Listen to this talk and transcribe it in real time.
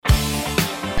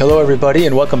Hello, everybody,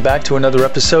 and welcome back to another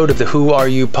episode of the Who Are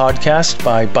You podcast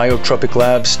by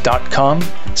biotropiclabs.com,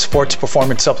 sports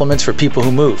performance supplements for people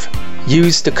who move.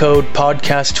 Use the code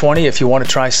podcast20 if you want to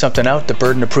try something out. The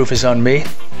burden of proof is on me.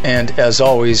 And as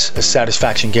always, a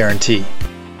satisfaction guarantee.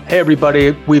 Hey,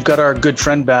 everybody, we've got our good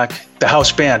friend back, the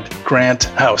house band, Grant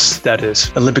House, that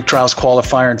is. Olympic Trials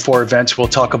Qualifier and 4 events. We'll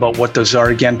talk about what those are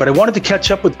again. But I wanted to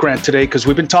catch up with Grant today because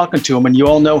we've been talking to him and you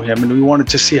all know him and we wanted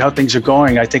to see how things are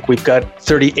going. I think we've got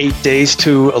 38 days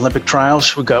to Olympic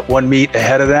Trials. We've got one meet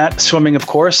ahead of that, swimming, of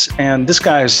course. And this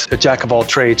guy's a jack of all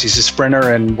trades. He's a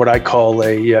sprinter and what I call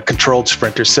a controlled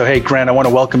sprinter. So, hey, Grant, I want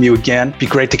to welcome you again. It'd be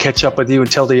great to catch up with you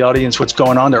and tell the audience what's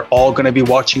going on. They're all going to be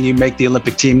watching you make the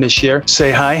Olympic team this year. Say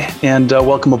hi and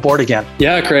welcome aboard again.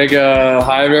 Yeah, Craig.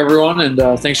 Hi, everyone.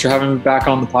 And thanks for having me back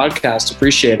on the podcast.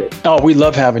 Appreciate it. Oh, we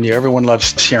love having you. Everyone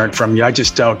loves hearing from you. I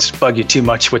just don't bug you too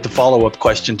much with the follow-up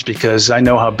questions because I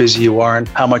know how busy you are and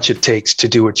how much it takes to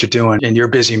do what you're doing. And you're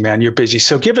busy, man. You're busy.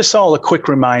 So give us all a quick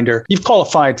reminder. You've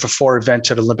qualified for 4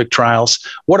 events at Olympic Trials.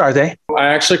 What are they? I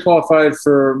actually qualified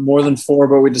for more than 4,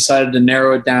 but we decided to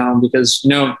narrow it down because,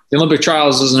 the Olympic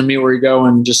Trials isn't a meet where you go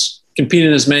and just compete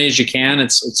in as many as you can.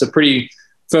 It's a pretty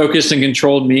focused and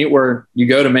controlled meet where you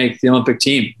go to make the Olympic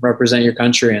team, represent your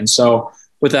country. And so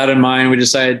with that in mind, we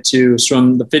decided to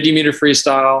swim the 50 meter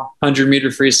freestyle, 100 meter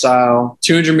freestyle,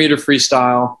 200 meter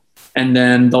freestyle, and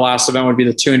then the last event would be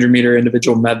the 200 meter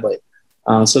individual medley.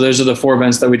 So those are the 4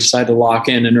 events that we decided to lock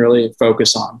in and really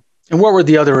focus on. And what were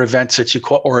the other events that you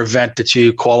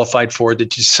qualified for that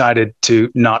you decided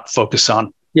to not focus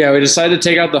on? Yeah, we decided to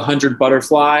take out the 100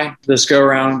 butterfly this go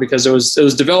around because it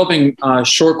was developing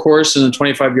short course in the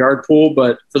 25-yard pool,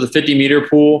 but for the 50-meter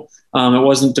pool, it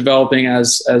wasn't developing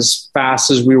as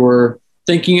fast as we were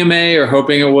thinking it may or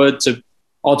hoping it would to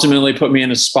ultimately put me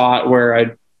in a spot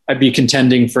where I'd be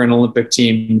contending for an Olympic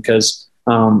team because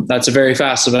that's a very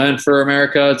fast event for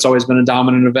America. It's always been a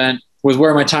dominant event. With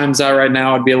where my time's at right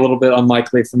now, it'd be a little bit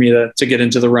unlikely for me to get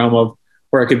into the realm of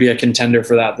where I could be a contender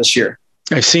for that this year.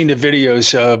 I've seen the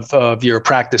videos of your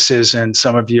practices and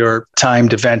some of your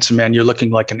timed events, man. You're looking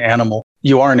like an animal.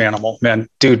 You are an animal, man.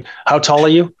 Dude, how tall are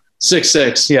you?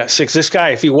 6'6". Yeah, 6. This guy,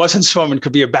 if he wasn't swimming,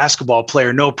 could be a basketball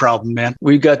player. No problem, man.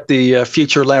 We got the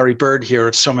future Larry Bird here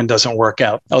if swimming doesn't work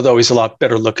out. Although he's a lot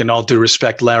better looking. All due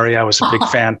respect, Larry. I was a big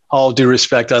fan. All due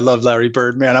respect. I love Larry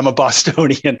Bird, man. I'm a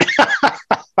Bostonian.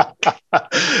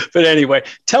 But anyway,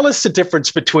 tell us the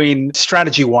difference between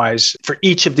strategy-wise for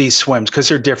each of these swims, because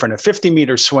they're different. A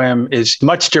 50-meter swim is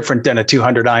much different than a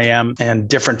 200 IM and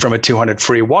different from a 200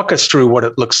 free. Walk us through what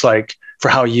it looks like for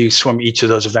how you swim each of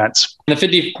those events. The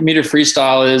 50-meter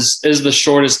freestyle is the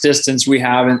shortest distance we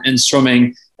have in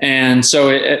swimming. And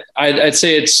so I'd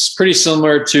say it's pretty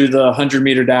similar to the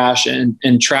 100-meter dash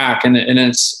in track. And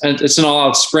it's an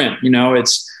all-out sprint.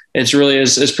 It's really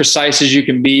as precise as you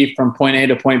can be from point A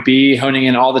to point B, honing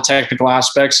in all the technical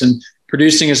aspects and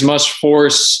producing as much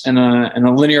force in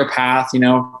a linear path,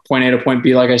 point A to point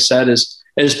B, like I said,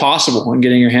 is possible and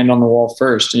getting your hand on the wall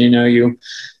first. And, you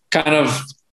kind of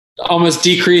almost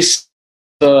decrease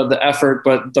the effort,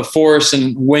 but the force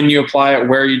and when you apply it,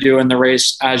 where you do in the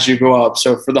race as you go up.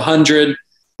 So for the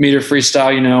 100-meter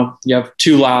freestyle, you have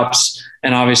 2 laps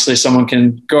and obviously someone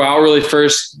can go out really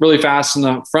fast in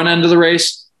the front end of the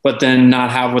race, but then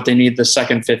not have what they need the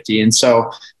second 50. And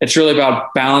so it's really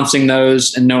about balancing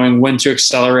those and knowing when to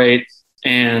accelerate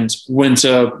and when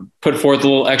to put forth a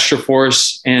little extra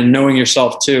force and knowing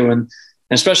yourself too. And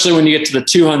especially when you get to the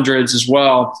 200s as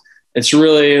well, it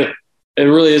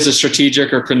really is a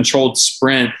strategic or controlled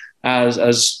sprint as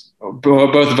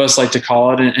both of us like to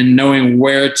call it, and knowing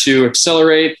where to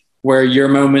accelerate, where your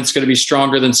moment's going to be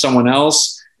stronger than someone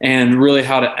else and really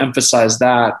how to emphasize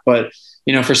that. But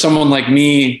for someone like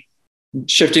me,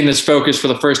 shifting this focus for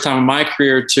the first time in my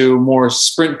career to more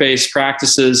sprint-based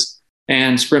practices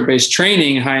and sprint-based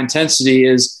training, high intensity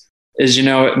is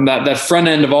that front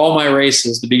end of all my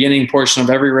races, the beginning portion of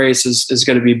every race is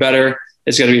going to be better.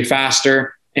 It's going to be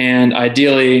faster. And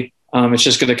ideally, it's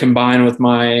just going to combine with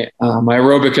my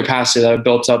aerobic capacity that I've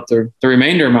built up the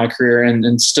remainder of my career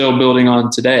and still building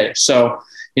on today. So,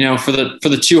 for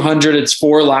the 200, it's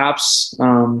 4 laps,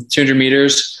 200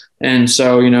 meters. And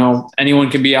so, anyone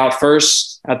can be out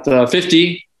first at the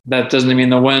 50. That doesn't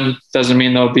mean they'll win. Doesn't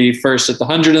mean they'll be first at the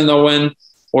 100 and they'll win,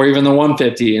 or even the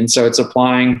 150. And so it's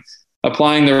applying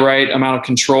the right amount of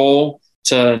control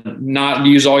to not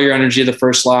use all your energy the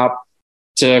first lap,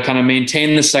 to kind of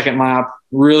maintain the second lap,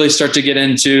 really start to get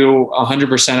into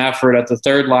 100% effort at the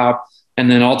third lap.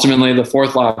 And then ultimately the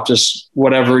fourth lap, just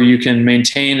whatever you can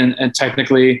maintain and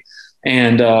technically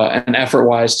and effort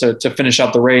wise to finish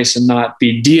out the race and not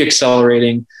be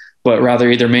de-accelerating but rather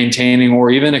either maintaining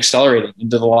or even accelerating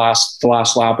into the last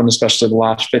lap, and especially the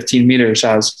last 15 meters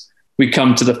as we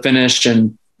come to the finish.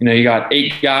 And, you got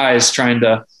 8 guys trying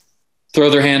to throw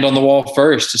their hand on the wall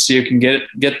first to see who can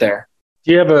get there.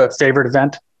 Do you have a favorite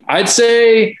event? I'd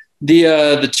say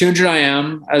the 200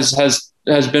 IM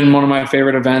has been one of my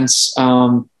favorite events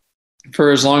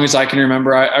for as long as I can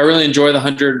remember. I really enjoy the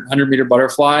 100 meter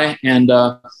butterfly, and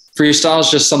freestyle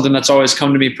is just something that's always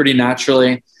come to me pretty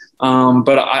naturally.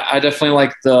 But I definitely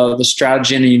like the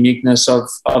strategy and the uniqueness of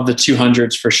the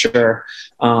 200s for sure.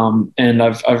 And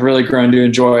I've really grown to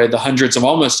enjoy the hundreds of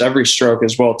almost every stroke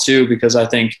as well too, because I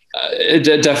think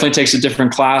it definitely takes a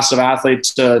different class of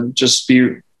athletes to just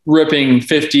be ripping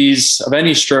 50s of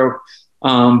any stroke.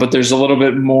 But there's a little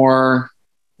bit more,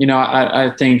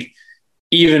 I think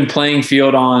even playing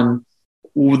field on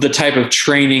the type of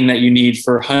training that you need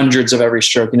for hundreds of every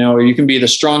stroke. You can be the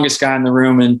strongest guy in the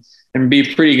room and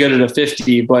be pretty good at a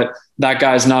 50, but that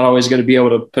guy's not always going to be able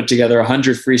to put together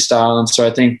 100 freestyle. And so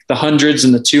I think the hundreds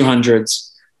and the 200s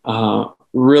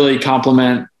really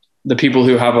complement the people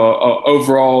who have a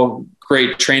overall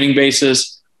great training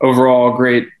basis, overall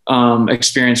great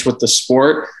experience with the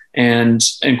sport, and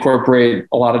incorporate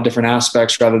a lot of different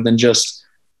aspects rather than just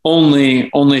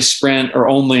only sprint or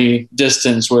only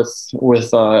distance with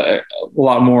a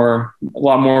lot more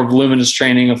voluminous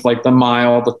training of like the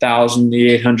mile, the 1,000, the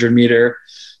 800 meter.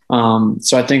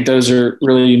 So I think those are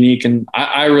really unique, and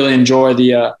I really enjoy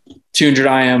the 200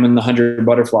 IM and the 100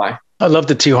 butterfly. I love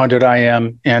the 200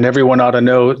 IM, and everyone ought to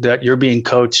know that you're being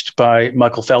coached by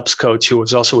Michael Phelps' coach, who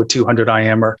was also a 200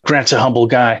 IMer. Grant's a humble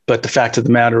guy, but the fact of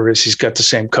the matter is he's got the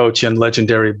same coach in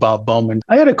legendary Bob Bowman.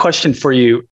 I had a question for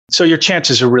you. So your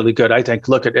chances are really good. I think,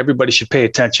 look, everybody should pay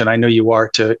attention. I know you are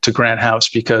to Grant House,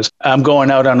 because I'm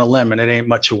going out on a limb, and it ain't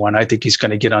much of one. I think he's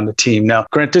going to get on the team. Now,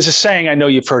 Grant, there's a saying, I know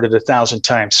you've heard it 1,000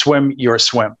 times, swim your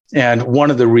swim. And one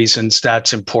of the reasons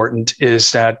that's important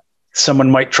is that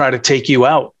someone might try to take you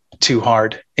out too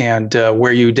hard and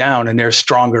wear you down, and they're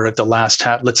stronger at the last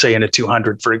half. Let's say in a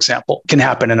 200, for example. It can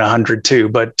happen in 100 too,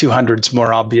 but 200's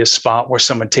more obvious spot where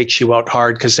someone takes you out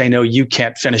hard because they know you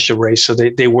can't finish a race, so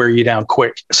they wear you down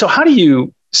quick. So how do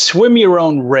you swim your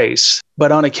own race, but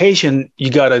on occasion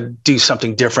you got to do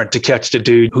something different to catch the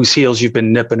dude whose heels you've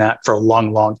been nipping at for a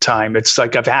long, long time? It's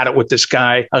like, I've had it with this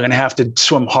guy. I'm going to have to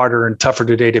swim harder and tougher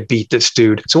today to beat this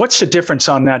dude. So what's the difference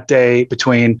on that day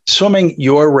between swimming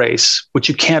your race, which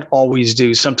you can't always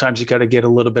do? Sometimes you got to get a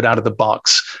little bit out of the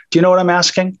box. Do you know what I'm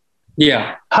asking?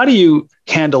 Yeah. How do you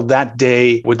handle that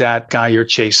day with that guy you're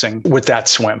chasing with that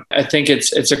swim? I think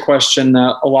it's a question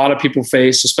that a lot of people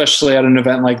face, especially at an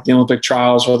event like the Olympic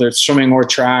trials, whether it's swimming or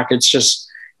track. It's just,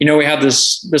 we have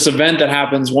this event that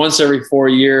happens once every 4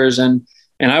 years, and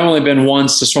I've only been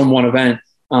once to swim one event.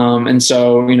 And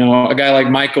so, a guy like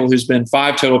Michael, who's been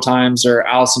 5 total times, or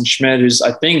Allison Schmidt, who's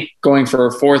I think going for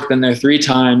her 4th, been there 3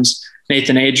 times,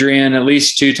 Nathan Adrian at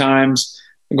least 2 times,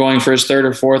 going for his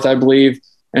 3rd or 4th, I believe.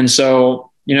 And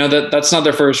so, that's not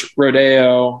their first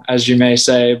rodeo, as you may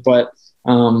say, but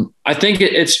I think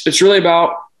it's really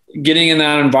about getting in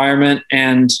that environment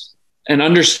and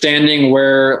understanding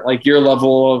where like your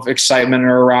level of excitement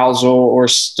or arousal or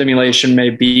stimulation may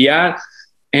be at.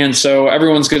 And so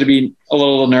everyone's going to be a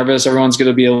little nervous. Everyone's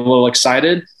going to be a little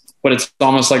excited, but it's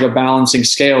almost like a balancing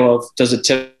scale of, does it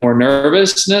tip more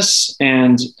nervousness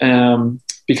and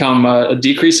become a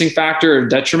decreasing factor or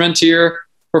detriment to your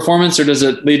performance, or does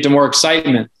it lead to more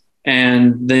excitement?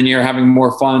 And then you're having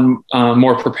more fun,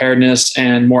 more preparedness,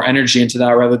 and more energy into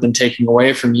that rather than taking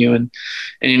away from you. And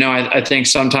I think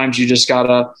sometimes you just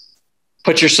gotta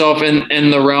put yourself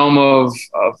in the realm of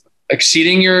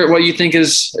exceeding what you think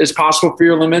is possible for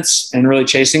your limits and really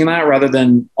chasing that, rather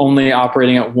than only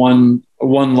operating at one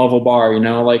level bar,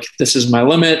 like this is my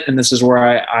limit and this is where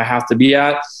I have to be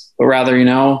at, but rather,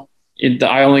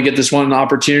 I only get this one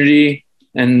opportunity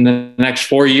in the next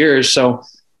 4 years. So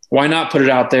why not put it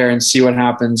out there and see what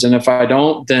happens? And if I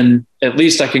don't, then at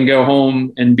least I can go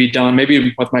home and be done,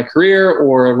 maybe with my career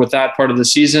or with that part of the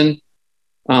season,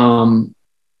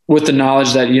 with the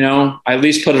knowledge that, I at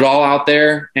least put it all out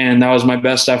there and that was my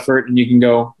best effort, and you can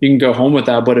go home with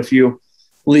that. But if you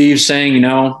leave saying,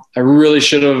 I really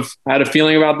should have had a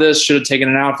feeling about this, should have taken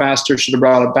it out faster, should have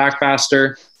brought it back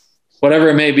faster, whatever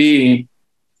it may be,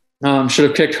 should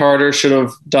have kicked harder, should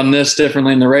have done this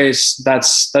differently in the race.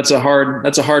 That's a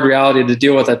hard reality to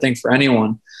deal with, I think, for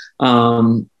anyone.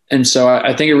 And so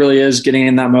I think it really is getting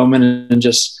in that moment and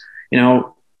just,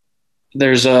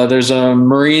 there's a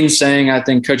Marine saying, I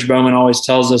think Coach Bowman always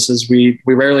tells us, is we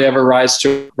rarely ever rise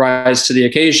to the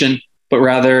occasion, but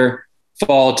rather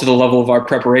fall to the level of our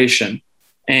preparation.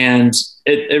 And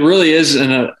it really is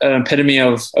an epitome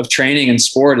of training and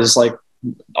sport. Is like,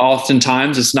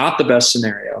 oftentimes it's not the best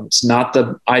scenario. It's not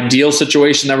the ideal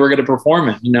situation that we're going to perform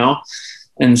in, you know?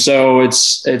 And so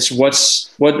it's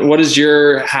what is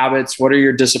your habits? What are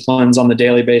your disciplines on the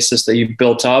daily basis that you've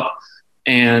built up?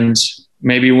 And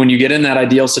maybe when you get in that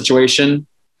ideal situation,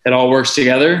 it all works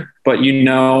together, but you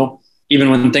know,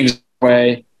 even when things are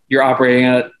away, you're operating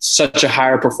at such a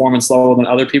higher performance level than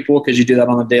other people because you do that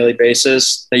on a daily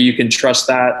basis, that you can trust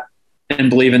that and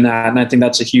believe in that. And I think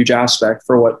that's a huge aspect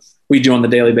for what we do on the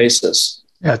daily basis.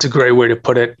 Yeah, it's a great way to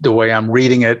put it. The way I'm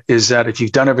reading it is that if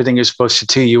you've done everything you're supposed to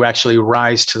do, you actually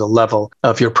rise to the level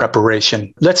of your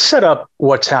preparation. Let's set up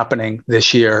what's happening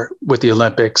this year with the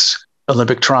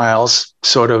Olympic trials,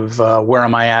 sort of where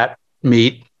am I at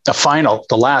meet. The final,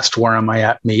 the last where am I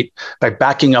at meet, by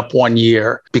backing up 1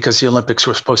 year because the Olympics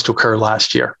were supposed to occur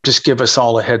last year. Just give us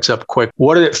all a heads up quick.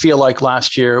 What did it feel like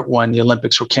last year when the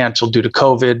Olympics were canceled due to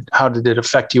COVID? How did it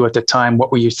affect you at the time?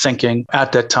 What were you thinking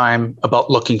at that time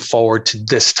about looking forward to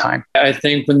this time? I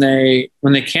think when they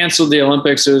canceled the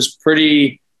Olympics, it was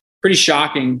pretty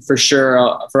shocking for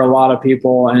sure for a lot of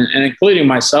people, and including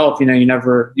myself. You know,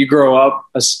 you grow up,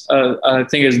 I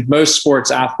think as most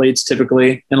sports athletes,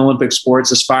 typically in Olympic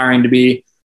sports, aspiring to be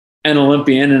an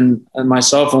Olympian and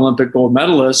myself, Olympic gold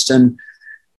medalist. And,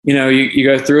 you know, you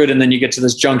go through it and then you get to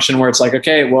this junction where it's like,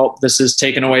 okay, well, this is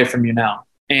taken away from you now,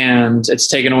 and it's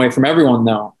taken away from everyone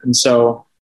now. And so,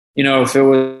 you know, if it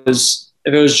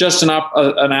was just an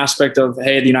aspect of,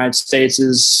 hey, the United States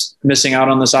is missing out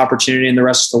on this opportunity and the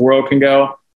rest of the world can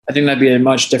go, I think that'd be a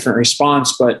much different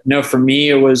response. But no, for me,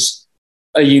 it was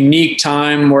a unique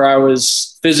time where I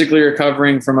was physically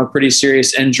recovering from a pretty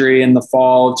serious injury in the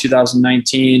fall of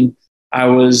 2019. I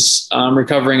was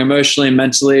recovering emotionally and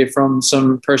mentally from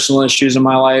some personal issues in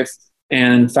my life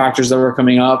and factors that were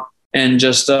coming up. And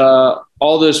just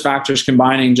all those factors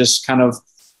combining just kind of,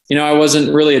 you know, I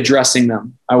wasn't really addressing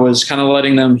them. I was kind of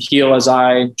letting them heal as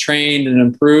I trained and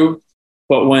improved.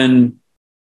 But when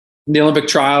the Olympic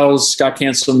trials got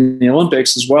canceled in the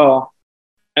Olympics as well,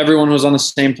 everyone was on the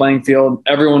same playing field.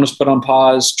 Everyone was put on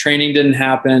pause. Training didn't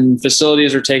happen.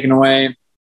 Facilities are taken away.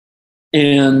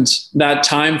 And that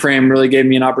time frame really gave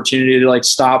me an opportunity to like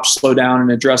stop, slow down,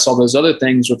 and address all those other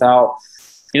things without,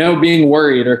 you know, being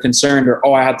worried or concerned or,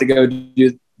 oh, I have to go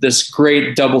do this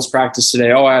great doubles practice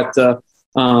today. Oh, I have to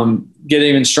get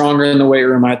even stronger in the weight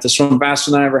room. I have to swim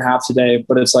faster than I ever have today.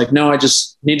 But it's like, no, I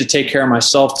just need to take care of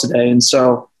myself today. And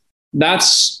so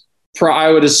that's, I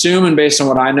would assume, and based on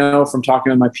what I know from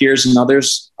talking with my peers and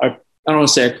others, I don't want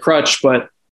to say a crutch, but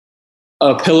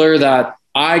a pillar that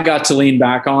I got to lean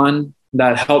back on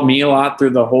that helped me a lot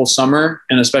through the whole summer.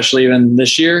 And especially even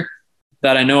this year,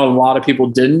 that I know a lot of people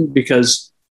didn't,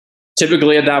 because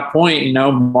typically at that point, you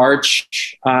know,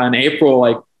 March and April,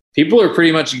 like, people are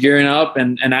pretty much gearing up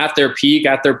and at their peak,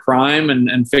 at their prime,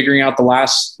 and figuring out the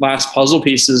last puzzle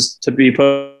pieces to be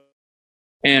put,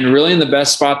 and really in the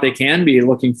best spot they can be,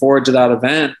 looking forward to that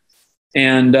event.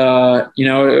 And, you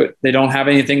know, they don't have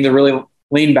anything to really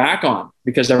lean back on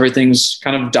because everything's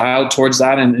kind of dialed towards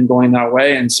that and going that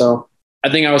way. And so I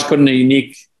think I was put in a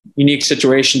unique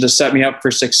situation to set me up for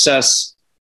success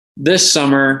this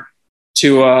summer,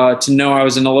 to know I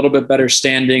was in a little bit better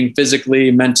standing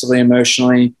physically, mentally,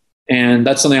 emotionally. And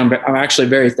that's something I'm actually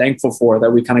very thankful for,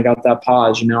 that we kind of got that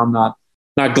pause. You know, I'm not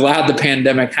glad the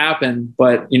pandemic happened,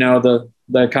 but, you know,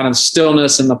 the kind of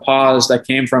stillness and the pause that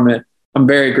came from it, I'm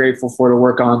very grateful for, to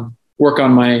work on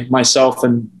myself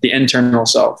and the internal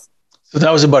self. So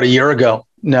that was about a year ago.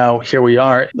 Now, here we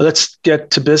are. Let's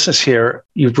get to business here.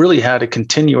 You've really had a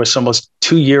continuous almost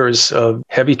 2 years of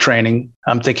heavy training.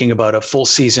 I'm thinking about a full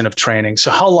season of training. So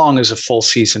how long is a full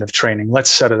season of training? Let's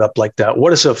set it up like that.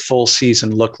 What does a full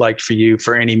season look like for you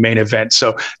for any main event?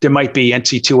 So there might be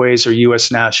NC2As or US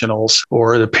Nationals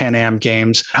or the Pan Am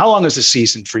Games. How long is the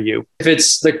season for you? If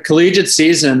it's the collegiate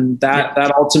season,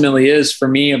 that ultimately is for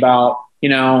me about, you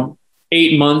know,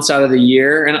 8 months out of the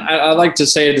year. And I like to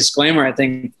say a disclaimer, I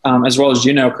think, as well as,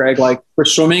 you know, Craig, like, for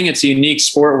swimming, it's a unique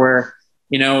sport where,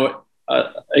 you know,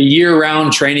 a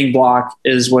year-round training block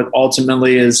is what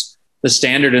ultimately is the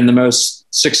standard and the most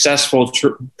successful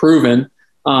proven.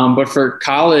 But for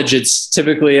college, it's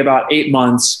typically about 8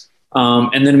 months.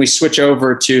 And then we switch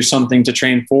over to something to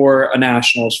train for a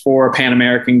nationals, for a Pan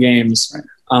American Games,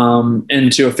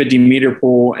 into a 50-meter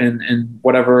pool and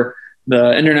whatever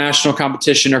the international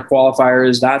competition or qualifier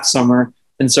is that summer.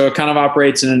 And so it kind of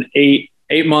operates in an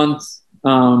 8 month,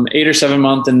 8 or 7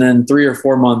 month, and then 3 or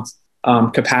 4 month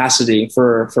capacity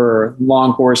for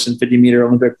long course and 50-meter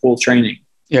Olympic pool training.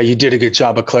 Yeah, you did a good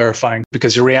job of clarifying,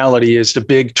 because the reality is the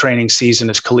big training season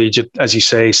is collegiate, as you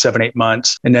say, 7-8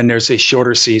 months. And then there's a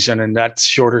shorter season. And that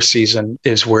shorter season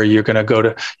is where you're going to go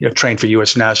to, train for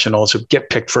U.S. nationals or get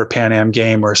picked for a Pan Am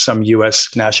game or some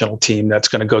U.S. national team that's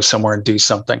going to go somewhere and do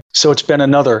something. So it's been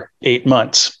another 8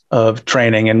 months of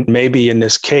training, and maybe in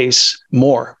this case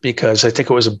more, because I think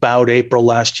it was about April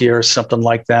last year, something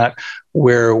like that,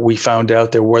 where we found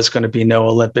out there was going to be no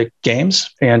Olympic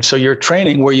Games. And so you're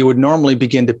training where you would normally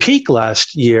begin to peak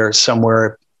last year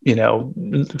somewhere,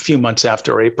 a few months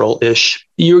after April-ish.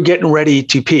 You're getting ready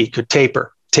to peak or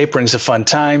taper. Tapering is a fun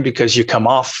time because you come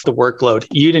off the workload.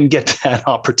 You didn't get that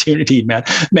opportunity, man.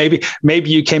 Maybe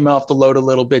you came off the load a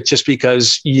little bit just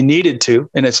because you needed to,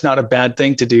 and it's not a bad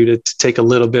thing to do to take a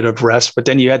little bit of rest, but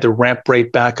then you had to ramp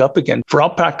right back up again. For all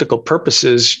practical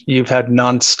purposes, you've had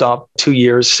nonstop 2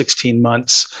 years, 16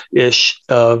 months-ish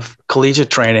of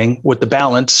collegiate training with the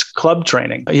balance club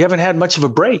training. You haven't had much of a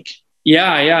break.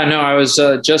 Yeah. No, I was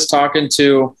just talking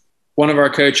to one of our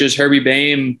coaches, Herbie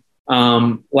Bain,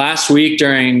 last week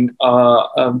during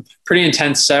a pretty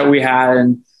intense set we had.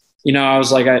 And, I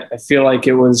was like, I feel like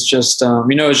it was just, it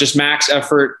was just max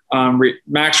effort,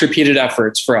 max repeated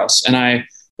efforts for us. And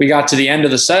we got to the end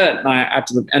of the set and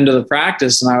after the end of the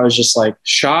practice, and I was just like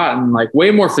shot and like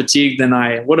way more fatigued than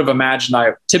I would have imagined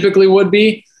I typically would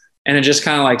be. And it just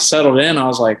kind of like settled in. I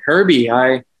was like, Herbie,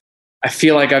 I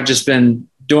feel like I've just been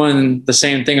doing the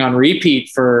same thing on repeat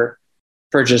for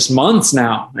just months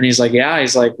now. And he's like, yeah,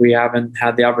 we haven't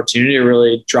had the opportunity to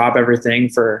really drop everything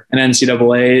for an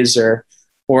NCAAs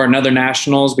or another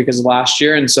nationals because of last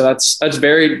year. And so that's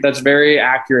very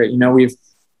accurate.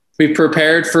 We've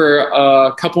prepared for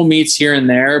a couple meets here and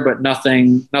there, but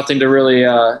nothing to really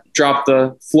drop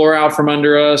the floor out from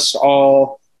under us,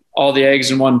 all the eggs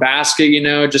in one basket,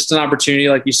 just an opportunity,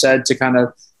 like you said, to kind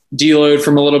of deload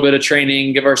from a little bit of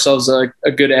training, give ourselves a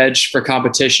good edge for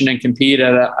competition and compete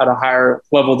at a higher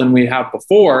level than we have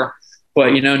before.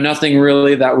 But, nothing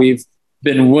really that we've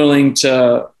been willing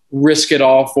to risk it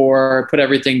all for, put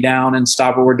everything down and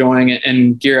stop what we're doing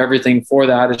and gear everything for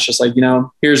that. It's just like,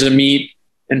 here's a meet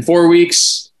in 4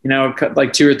 weeks,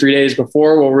 like 2 or 3 days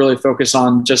before, we'll really focus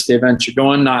on just the event you're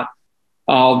doing, not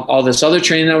all this other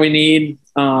training that we need.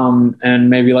 And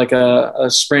maybe like a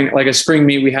spring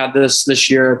meet we had this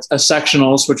year, a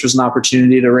sectionals, which was an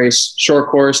opportunity to race short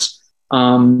course,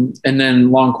 and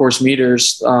then long course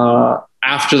meters,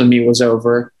 after the meet was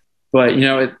over. But,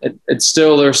 there's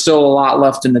still a lot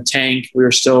left in the tank. We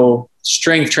were still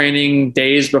strength training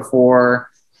days before,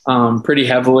 pretty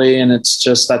heavily. And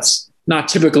that's not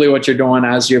typically what you're doing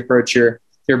as you approach your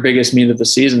biggest meet of the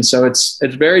season. So it's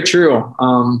very true.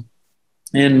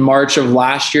 In March of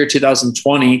last year,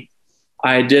 2020,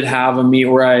 I did have a meet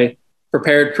where I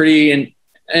prepared pretty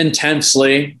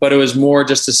intensely, but it was more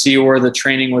just to see where the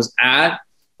training was at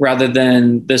rather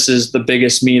than this is the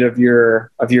biggest meet of your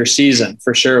season.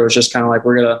 For sure. It was just kind of like,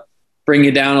 we're going to bring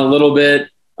you down a little bit.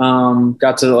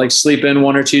 Got to like sleep in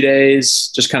 1 or 2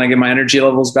 days, just kind of get my energy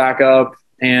levels back up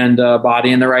and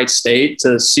body in the right state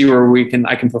to see where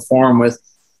I can perform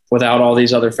without all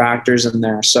these other factors in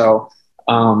there. So,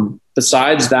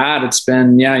 besides that, it's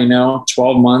been,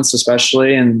 12 months,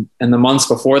 especially. And the months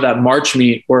before that March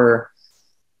meet were,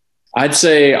 I'd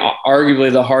say,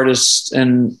 arguably the hardest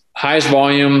and highest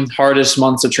volume, hardest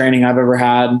months of training I've ever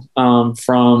had,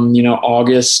 from,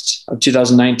 August of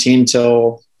 2019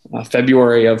 till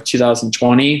February of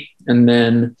 2020. And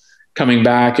then coming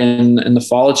back in the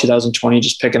fall of 2020,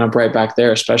 just picking up right back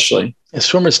there, especially.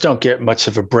 Swimmers don't get much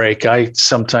of a break. I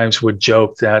sometimes would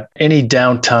joke that any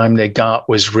downtime they got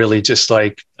was really just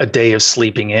like a day of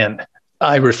sleeping in.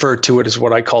 I refer to it as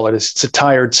what I call it. It's a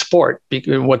tired sport.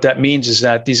 What that means is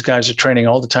that these guys are training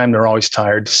all the time. They're always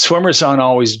tired. Swimmers aren't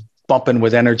always bumping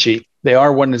with energy. They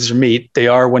are when there's a meet, they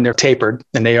are when they're tapered,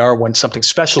 and they are when something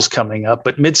special is coming up.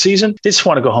 But mid-season, they just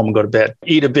want to go home and go to bed,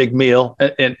 eat a big meal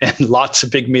and lots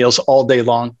of big meals all day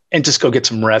long and just go get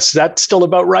some rest. Is that still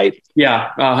about right?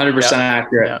 Yeah, 100%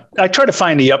 accurate. Yeah. I try to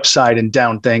find the upside in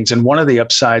down things. And one of the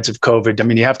upsides of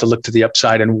COVID, you have to look to the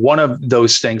upside. And one of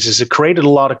those things is it created a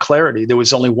lot of clarity. There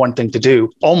was only one thing to do,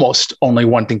 almost only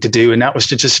one thing to do. And that was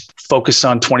to just focus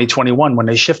on 2021 when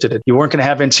they shifted it. You weren't going to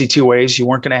have NC2As. You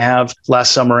weren't going to have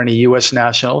last summer any U.S.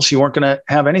 nationals. You weren't going to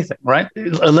have anything, right?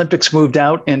 Olympics moved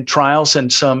out in trials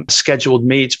and some scheduled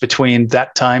meets between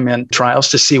that time and trials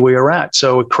to see where you're at.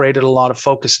 So it created a lot of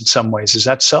focus in some ways. Is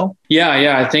that so?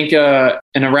 Yeah. I think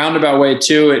in a roundabout way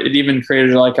too, it even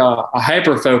created like a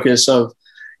hyper focus of,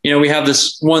 we have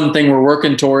this one thing we're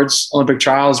working towards, Olympic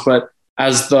trials, but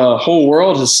as the whole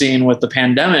world has seen with the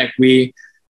pandemic, we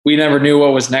never knew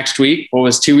what was next week, what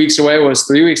was 2 weeks away, what was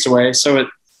 3 weeks away. So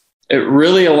it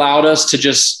really allowed us to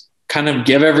just kind of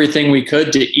give everything we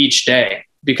could to each day,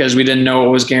 because we didn't know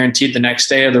what was guaranteed the next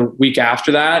day or the week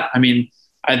after that. I mean,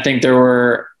 I think there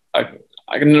were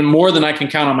more than I can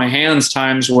count on my hands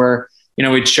times where,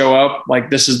 we'd show up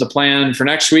like, this is the plan for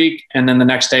next week. And then the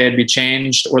next day it'd be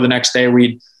changed, or the next day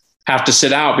we'd have to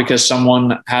sit out because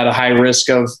someone had a high risk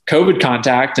of COVID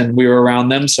contact and we were around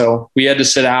them. So we had to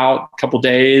sit out a couple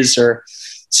days, or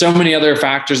so many other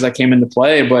factors that came into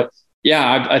play. But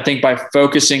yeah, I think by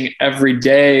focusing every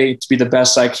day to be the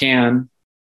best I can,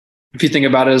 if you think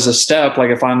about it as a step, like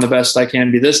if I'm the best I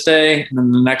can be this day, and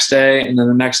then the next day, and then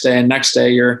the next day and next day,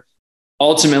 you're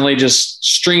ultimately just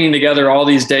stringing together all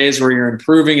these days where you're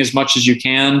improving as much as you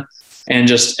can, and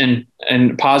just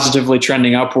and positively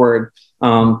trending upward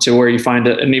to where you find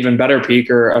an even better peak,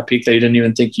 or a peak that you didn't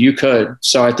even think you could.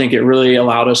 So I think it really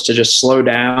allowed us to just slow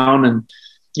down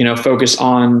and, focus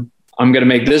on, I'm going to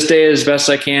make this day as best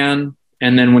I can.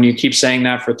 And then when you keep saying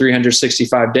that for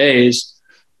 365 days,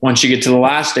 once you get to the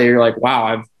last day, you're like,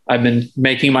 wow, I've been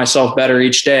making myself better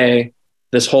each day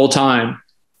this whole time.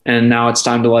 And now it's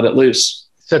time to let it loose.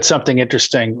 Said something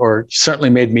interesting, or certainly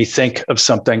made me think of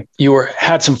something. You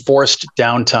had some forced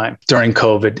downtime during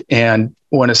COVID. And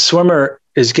when a swimmer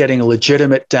is getting a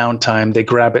legitimate downtime, they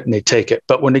grab it and they take it.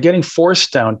 But when they're getting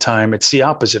forced downtime, it's the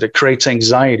opposite. It creates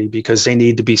anxiety because they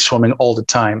need to be swimming all the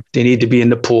time. They need to be in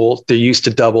the pool. They're used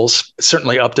to doubles,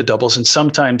 certainly up to doubles, and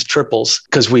sometimes triples,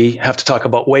 because we have to talk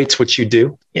about weights, which you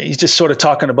do. He's just sort of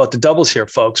talking about the doubles here,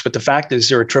 folks. But the fact is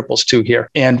there are triples too here.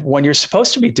 And when you're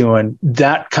supposed to be doing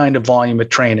that kind of volume of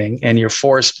training and you're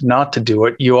forced not to do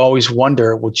it, you always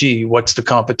wonder, well, gee, what's the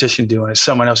competition doing? Is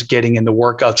someone else getting in the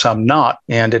workouts I'm not?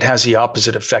 And it has the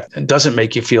opposite effect. It doesn't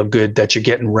make you feel good that you're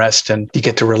getting rest and you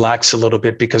get to relax a little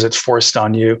bit because it's forced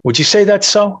on you. Would you say that's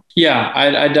so? Yeah,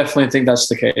 I definitely think that's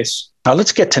the case. Now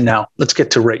let's get to now. Let's get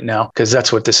to right now, because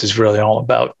that's what this is really all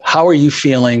about. How are you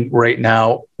feeling right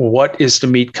now? What is the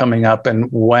meet coming up,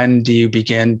 and when do you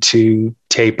begin to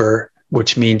taper,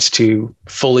 which means to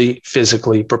fully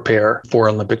physically prepare for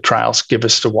Olympic trials? Give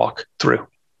us the walk through.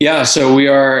 Yeah, so we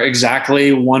are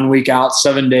exactly 1 week out,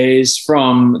 7 days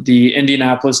from the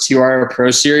Indianapolis TYR Pro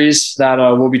Series that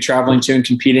we'll be traveling to and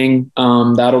competing.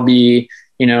 That'll be,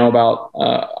 about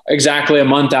exactly a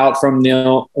month out from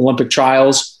the Olympic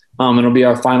trials. It'll be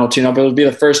our final tune-up. It'll be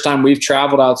the first time we've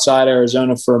traveled outside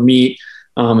Arizona for a meet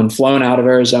and flown out of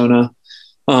Arizona.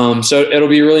 So it'll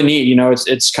be really neat.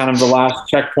 It's kind of the last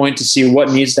checkpoint to see what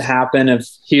needs to happen. If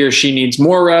he or she needs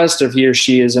more rest, if he or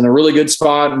she is in a really good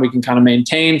spot and we can kind of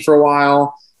maintain for a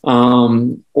while,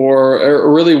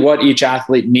 or really what each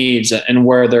athlete needs and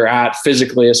where they're at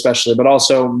physically, especially, but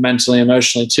also mentally,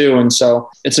 emotionally too. And so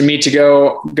it's a meet to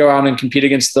go out and compete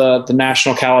against the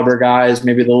national caliber guys.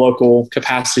 Maybe the local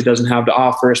capacity doesn't have to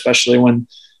offer, especially when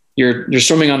you're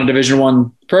swimming on a Division I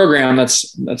program.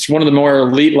 That's one of the more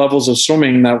elite levels of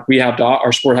swimming that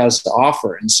our sport has to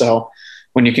offer. And so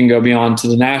when you can go beyond to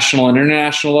the national and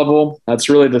international level, that's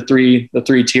really the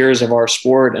three tiers of our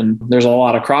sport. And there's a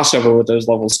lot of crossover with those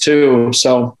levels too.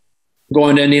 So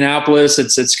going to Indianapolis,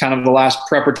 it's kind of the last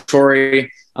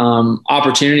preparatory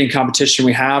opportunity and competition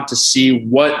we have to see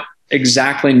what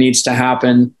exactly needs to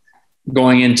happen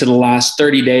going into the last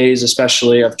 30 days,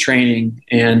 especially of training.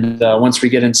 And once we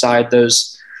get inside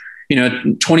those,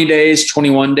 20 days,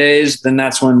 21 days, then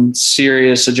that's when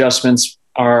serious adjustments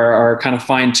are kind of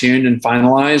fine-tuned and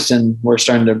finalized. And we're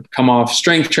starting to come off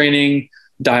strength training,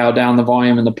 dial down the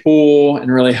volume in the pool,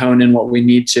 and really hone in what we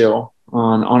need to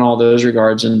on all those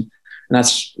regards. And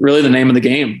that's really the name of the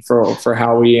game for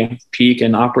how we peak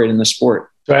and operate in the sport.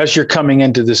 So as you're coming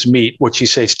into this meet, what you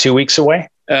say is 2 weeks away?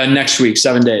 Next week,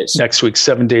 7 days. Next week,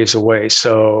 7 days away.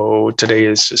 So today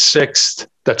is the 6th.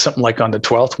 That's something like on the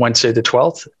 12th, Wednesday, the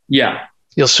 12th? Yeah.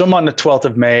 You'll swim on the 12th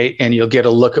of May and you'll get a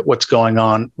look at what's going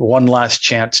on. One last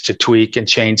chance to tweak and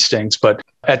change things. But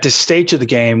at this stage of the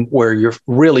game where you're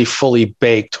really fully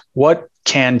baked, what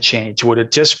can change? Would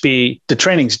it just be the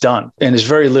training's done and there's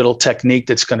very little technique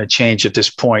that's going to change at this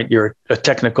point? You're a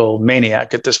technical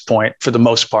maniac at this point for the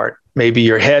most part. Maybe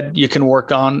your head you can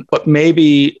work on, but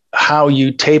maybe how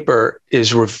you taper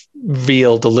is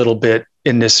revealed a little bit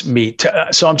in this meet.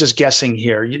 So I'm just guessing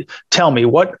here. You tell me,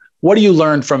 what do you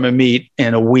learn from a meet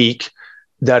in a week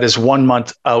that is 1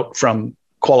 month out from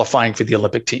qualifying for the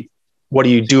Olympic team? What do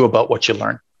you do about what you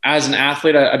learn? As an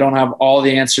athlete, I don't have all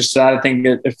the answers to that. I think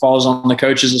it falls on the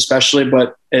coaches especially,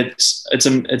 but it's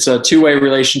a two-way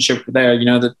relationship there.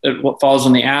 That it falls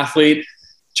on the athlete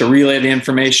to relay the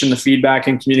information, the feedback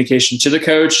and communication to the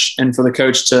coach, and for the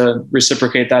coach to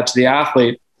reciprocate that to the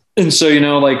athlete. And so,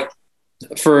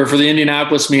 for the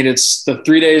Indianapolis meet, it's the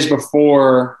 3 days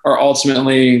before are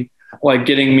ultimately like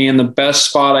getting me in the best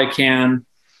spot I can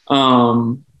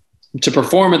to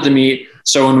perform at the meet.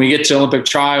 So when we get to Olympic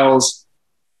trials,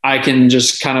 I can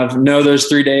just kind of know those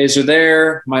 3 days are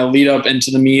there, my lead up into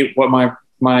the meet, what my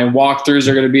walkthroughs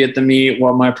are going to be at the meet,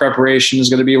 what my preparation is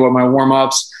going to be, what my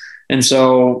warm-ups. And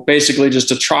so basically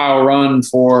just a trial run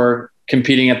for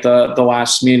competing at the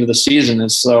last meet of the season.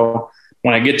 And so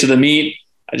when I get to the meet,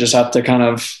 I just have to kind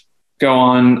of go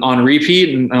on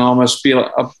repeat and almost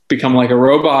become like a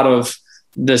robot of,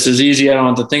 this is easy. I don't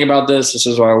have to think about this. This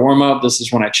is why I warm up. This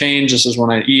is when I change. This is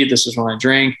when I eat. This is when I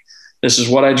drink. This is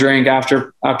what I drink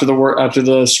after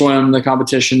the swim, the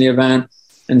competition, the event.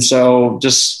 And so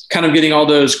just kind of getting all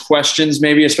those questions,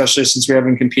 maybe, especially since we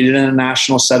haven't competed in a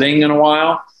national setting in a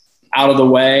while, out of the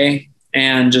way,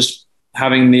 and just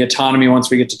having the autonomy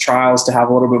once we get to trials to have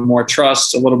a little bit more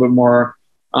trust, a little bit more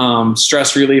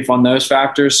stress relief on those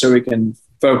factors, so we can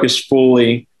focus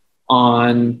fully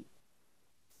on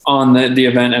the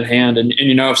event at hand. And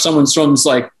if someone swims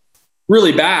like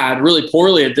really bad, really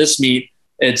poorly at this meet,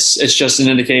 it's just an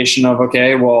indication of,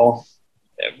 okay, well,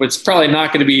 it's probably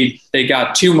not going to be, they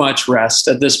got too much rest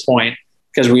at this point,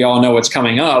 because we all know what's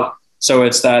coming up. So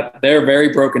it's that they're very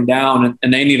broken down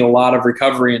and they need a lot of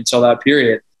recovery until that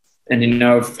period. And,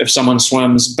 if someone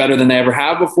swims better than they ever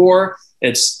have before,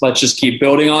 let's just keep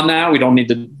building on that. We don't need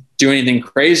to do anything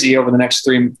crazy over the next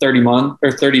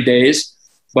 30 days,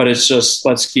 but it's just,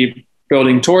 let's keep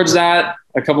building towards that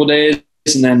a couple of days.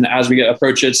 And then as we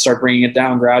approach it, start bringing it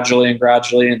down gradually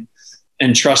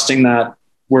and trusting that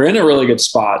we're in a really good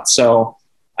spot. So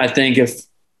I think if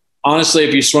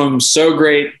you swim so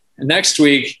great next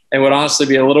week, it would honestly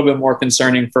be a little bit more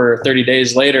concerning for 30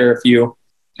 days later if you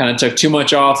kind of took too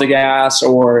much off the gas,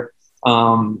 or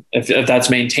if that's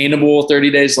maintainable 30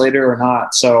 days later or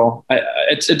not. So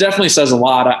it definitely says a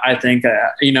lot. I think,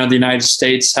 the United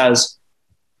States has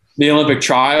the Olympic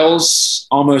trials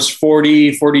almost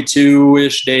 40,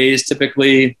 42-ish days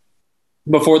typically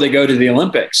before they go to the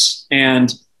Olympics.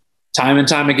 And time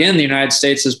again, the United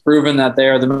States has proven that they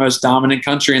are the most dominant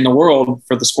country in the world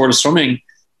for the sport of swimming.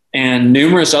 And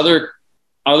numerous other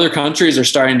countries are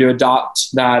starting to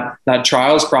adopt that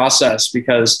trials process,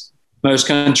 because most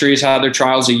countries had their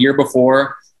trials a year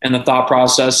before, and the thought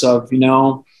process of,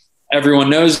 everyone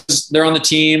knows they're on the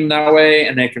team that way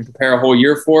and they can prepare a whole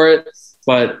year for it.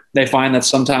 But they find that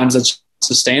sometimes it's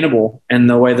sustainable. And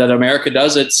the way that America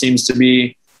does it seems to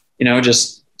be,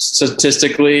 just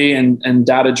statistically and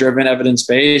data-driven,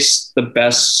 evidence-based, the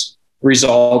best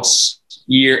results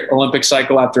Olympic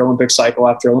cycle after Olympic cycle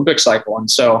after Olympic cycle. And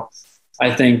so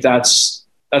I think that's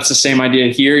the same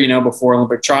idea here, before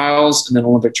Olympic trials, and then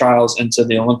Olympic trials into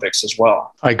the Olympics as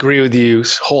well. I agree with you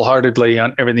wholeheartedly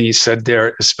on everything you said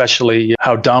there, especially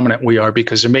how dominant we are,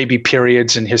 because there may be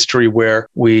periods in history where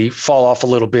we fall off a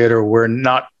little bit, or we're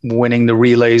not winning the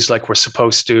relays like we're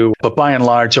supposed to. But by and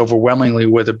large, overwhelmingly,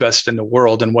 we're the best in the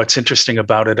world. And what's interesting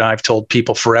about it, I've told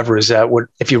people forever, is that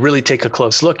if you really take a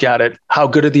close look at it, how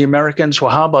good are the Americans?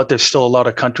 Well, how about there's still a lot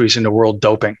of countries in the world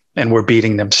doping, and we're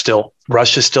beating them still.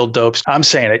 Russia still dopes. I'm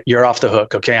saying it. You're off the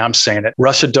hook. Okay, I'm saying it.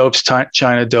 Russia dopes,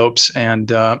 China dopes, and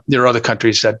there are other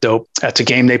countries that dope. That's a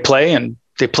game they play, and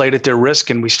they played at their risk.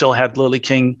 And we still had Lily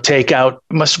King take out,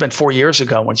 it must have been 4 years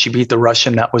ago when she beat the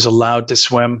Russian that was allowed to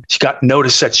swim. She got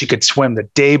notice that she could swim the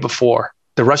day before.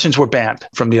 The Russians were banned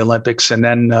from the Olympics. And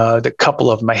then the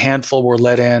couple of them, a handful, were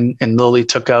let in, and Lily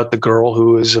took out the girl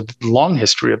who has a long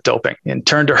history of doping and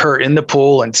turned to her in the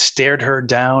pool and stared her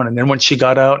down. And then when she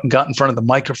got out and got in front of the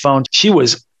microphone, she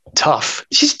was tough.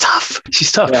 She's tough.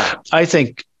 Yeah. I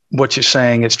think what you're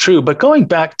saying is true. But going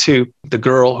back to the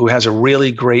girl who has a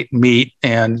really great meet,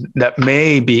 and that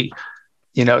may be,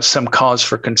 some cause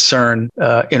for concern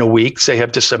in a week. They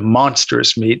have just a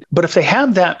monstrous meet. But if they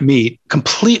have that meet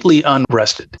completely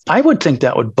unrested, I would think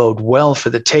that would bode well for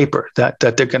the taper, that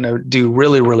they're going to do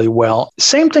really, really well.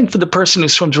 Same thing for the person who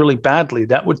swims really badly.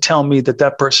 That would tell me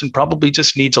that person probably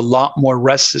just needs a lot more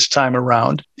rest this time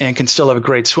around and can still have a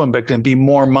great swim, but can be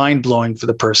more mind-blowing for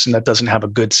the person that doesn't have a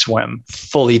good swim,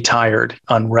 fully tired,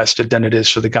 unrested, than it is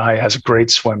for the guy who has a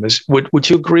great swim. Would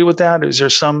you agree with that? Is there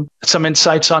some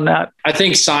insights on that? I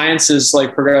think science has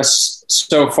progressed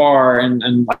so far.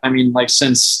 And I mean,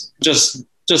 since just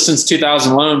since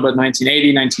 2000 alone, but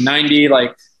 1980,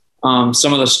 1990,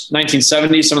 some of the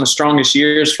 1970s, some of the strongest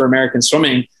years for American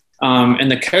swimming.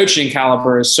 And the coaching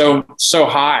caliber is so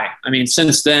high. I mean,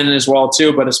 since then as well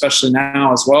too, but especially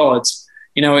now as well,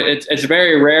 it's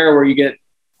very rare where you get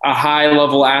a high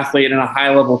level athlete and a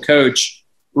high level coach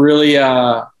really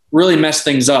mess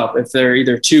things up if they're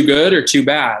either too good or too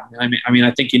bad. I mean,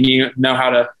 I think you need to know how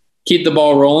to keep the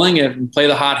ball rolling and play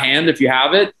the hot hand if you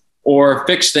have it, or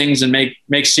fix things and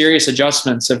make serious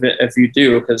adjustments if you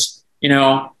do. Because,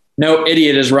 no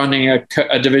idiot is running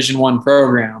a Division I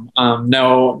program.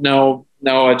 No,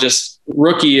 just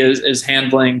rookie is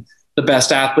handling the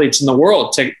best athletes in the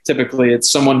world. Typically,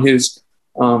 it's someone who's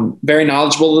very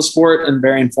knowledgeable of the sport and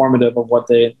very informative of what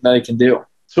they can do.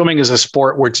 Swimming is a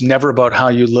sport where it's never about how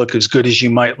you look as good as you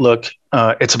might look.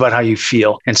 It's about how you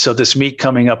feel. And so this meet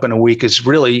coming up in a week is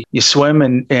really, you swim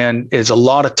and it's a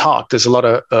lot of talk. There's a lot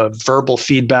of verbal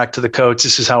feedback to the coach.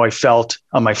 This is how I felt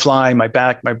on my fly, my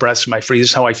back, my breast, my free. This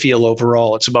is how I feel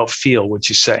overall. It's about feel, would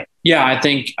you say? Yeah, I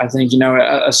think, at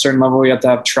a certain level, you have to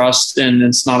have trust, and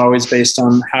it's not always based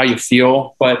on how you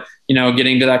feel, but,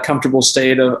 getting to that comfortable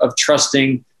state of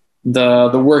trusting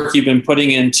the work you've been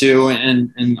putting into.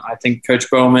 And I think Coach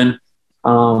Bowman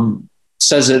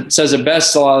says it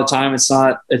best a lot of the time.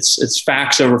 It's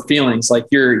facts over feelings. Like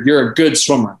you're a good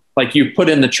swimmer. Like you put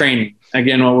in the training,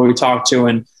 again, what we talked to,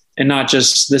 and not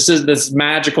just, this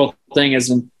magical thing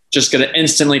isn't just going to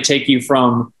instantly take you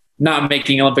from not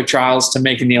making Olympic trials to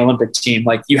making the Olympic team.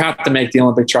 Like you have to make the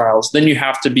Olympic trials. Then you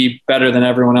have to be better than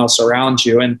everyone else around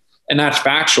you. And that's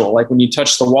factual. Like when you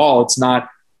touch the wall, it's not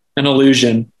an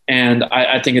illusion. And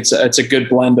I think it's a good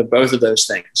blend of both of those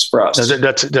things for us.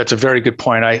 That's a very good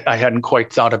point. I hadn't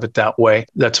quite thought of it that way.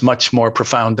 That's much more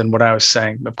profound than what I was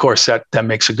saying. Of course, that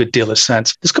makes a good deal of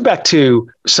sense. Let's go back to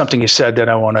something you said that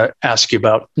I want to ask you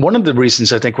about. One of the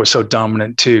reasons I think we're so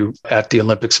dominant too at the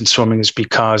Olympics in swimming is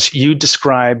because you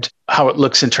described how it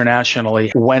looks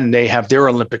internationally when they have their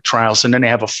Olympic trials, and then they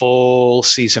have a full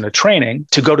season of training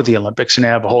to go to the Olympics, and they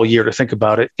have a whole year to think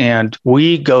about it. And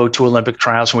we go to Olympic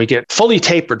trials and we get fully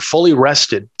tapered, fully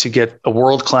rested to get a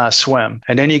world-class swim.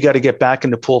 And then you got to get back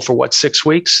in the pool for 6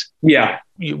 weeks? Yeah.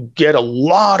 You get a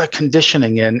lot of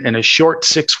conditioning in a short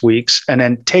 6 weeks and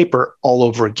then taper all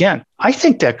over again. I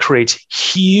think that creates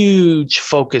huge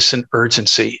focus and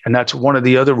urgency. And that's one of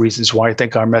the other reasons why I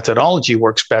think our methodology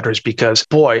works better, is because,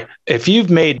 boy, if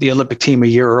you've made the Olympic team a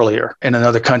year earlier in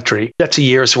another country, that's a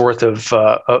year's worth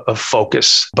of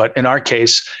focus. But in our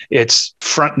case, it's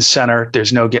front and center.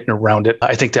 There's no getting around it.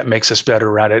 I think that makes us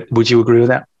better at it. Would you agree with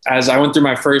that? As I went through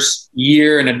my first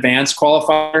year in advanced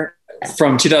qualifier,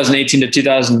 from 2018 to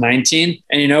 2019.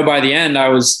 And, by the end, I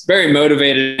was very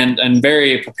motivated and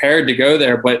very prepared to go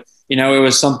there. But, it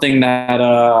was something that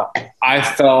I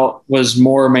felt was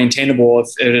more maintainable if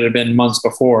it had been months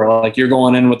before. Like you're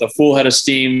going in with a full head of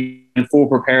steam and full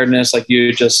preparedness, like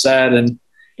you just said. And,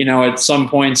 at some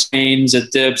points,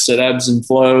 it dips, it ebbs and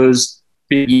flows,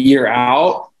 be a year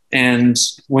out. And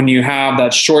when you have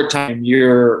that short time,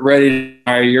 you're ready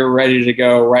to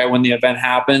go right when the event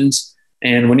happens.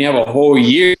 And when you have a whole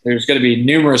year, there's going to be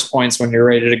numerous points when you're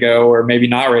ready to go or maybe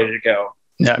not ready to go.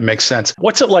 Yeah, it makes sense.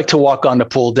 What's it like to walk on the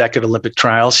pool deck at Olympic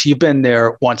trials? You've been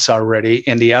there once already,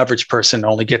 and the average person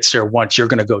only gets there once. You're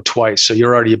going to go twice. So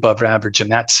you're already above average in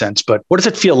that sense. But what does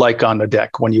it feel like on the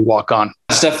deck when you walk on?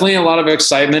 It's definitely a lot of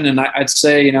excitement. And I'd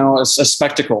say, a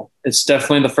spectacle. It's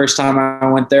definitely the first time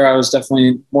I went there, I was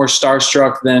definitely more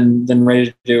starstruck than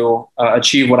ready to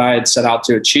achieve what I had set out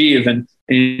to achieve. And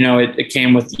it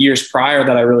came with years prior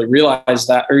that I really realized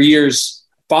that, or years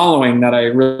following that I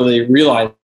really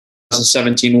realized.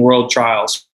 2017 World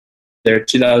Trials there.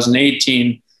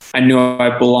 2018, I knew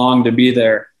I belonged to be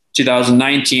there.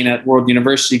 2019 at World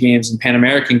University Games and Pan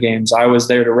American Games, I was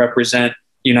there to represent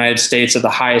the United States at the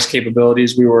highest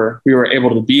capabilities we were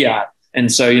able to be at.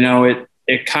 And so,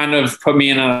 it kind of put me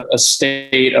in a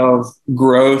state of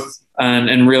growth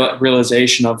and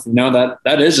realization of,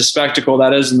 that is a spectacle,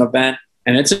 that is an event.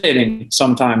 And it's hitting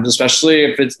sometimes, especially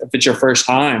if it's your first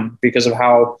time, because of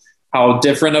how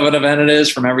different of an event it is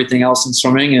from everything else in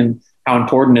swimming and how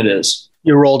important it is.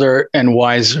 You're older and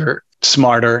wiser,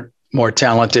 smarter, more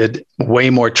talented, way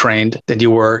more trained than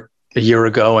you were a year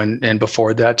ago and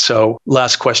before that. So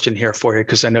last question here for you,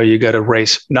 because I know you got to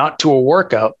race, not to a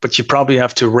workout, but you probably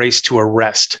have to race to a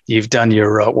rest. You've done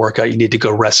your workout. You need to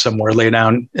go rest somewhere, lay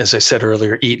down, as I said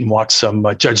earlier, eat and watch some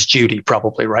Judge Judy,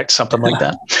 probably, right? Something like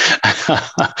that.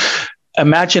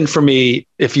 Imagine for me,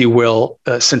 if you will,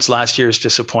 since last year's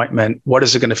disappointment, what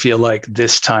is it going to feel like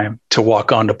this time to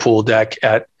walk on the pool deck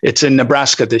it's in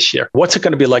Nebraska this year. What's it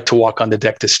going to be like to walk on the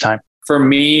deck this time? For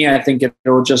me, I think it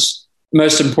will just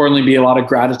most importantly be a lot of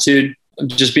gratitude,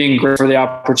 just being grateful for the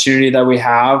opportunity that we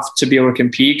have to be able to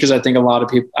compete. Because I think a lot of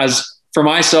people, as for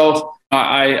myself,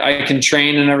 I can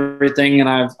train and everything, and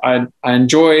I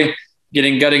enjoy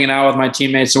gutting it out with my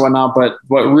teammates and whatnot. But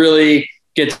what really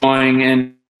gets going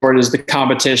and is the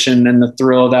competition and the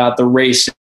thrill of that, the race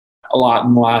a lot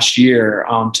in the last year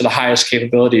to the highest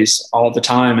capabilities all the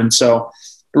time. And so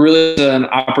it really is an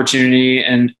opportunity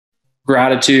and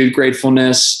gratitude,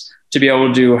 gratefulness to be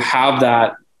able to have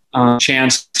that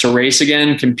chance to race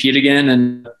again, compete again,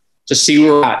 and to see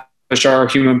where we're at, push our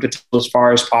human potential as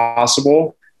far as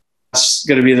possible. That's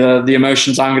going to be the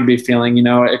emotions I'm going to be feeling,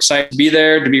 excited to be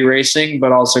there, to be racing,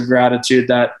 but also gratitude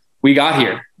that we got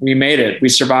here. We made it. We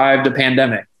survived a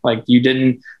pandemic. Like you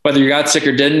didn't, whether you got sick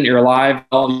or didn't, you're alive.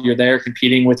 You're there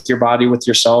competing with your body, with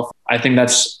yourself. I think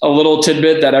that's a little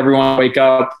tidbit that everyone wake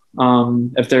up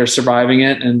if they're surviving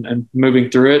it and moving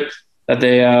through it, that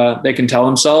they can tell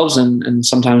themselves. And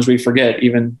sometimes we forget,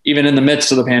 even in the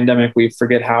midst of the pandemic, we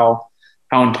forget how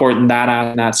important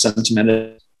that sentiment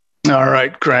is. All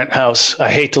right, Grant House,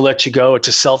 I hate to let you go. It's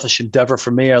a selfish endeavor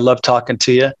for me. I love talking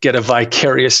to you. Get a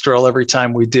vicarious thrill every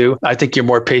time we do. I think you're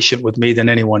more patient with me than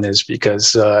anyone is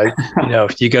because,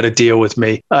 you got to deal with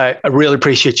me. I really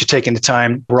appreciate you taking the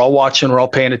time. We're all watching. We're all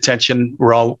paying attention.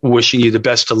 We're all wishing you the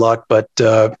best of luck, but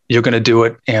you're going to do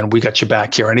it. And we got your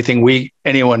back here. Anything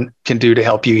anyone can do to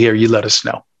help you here, you let us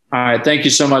know. All right. Thank you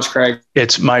so much, Craig.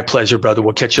 It's my pleasure, brother.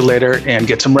 We'll catch you later and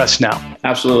get some rest now.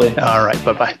 Absolutely. All right.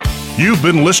 Bye-bye. You've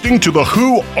been listening to the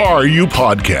Who Are You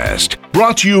podcast,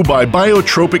 brought to you by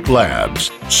Biotropic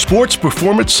Labs, sports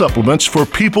performance supplements for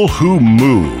people who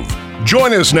move.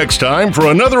 Join us next time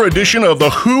for another edition of the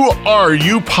Who Are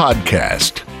You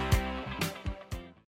podcast.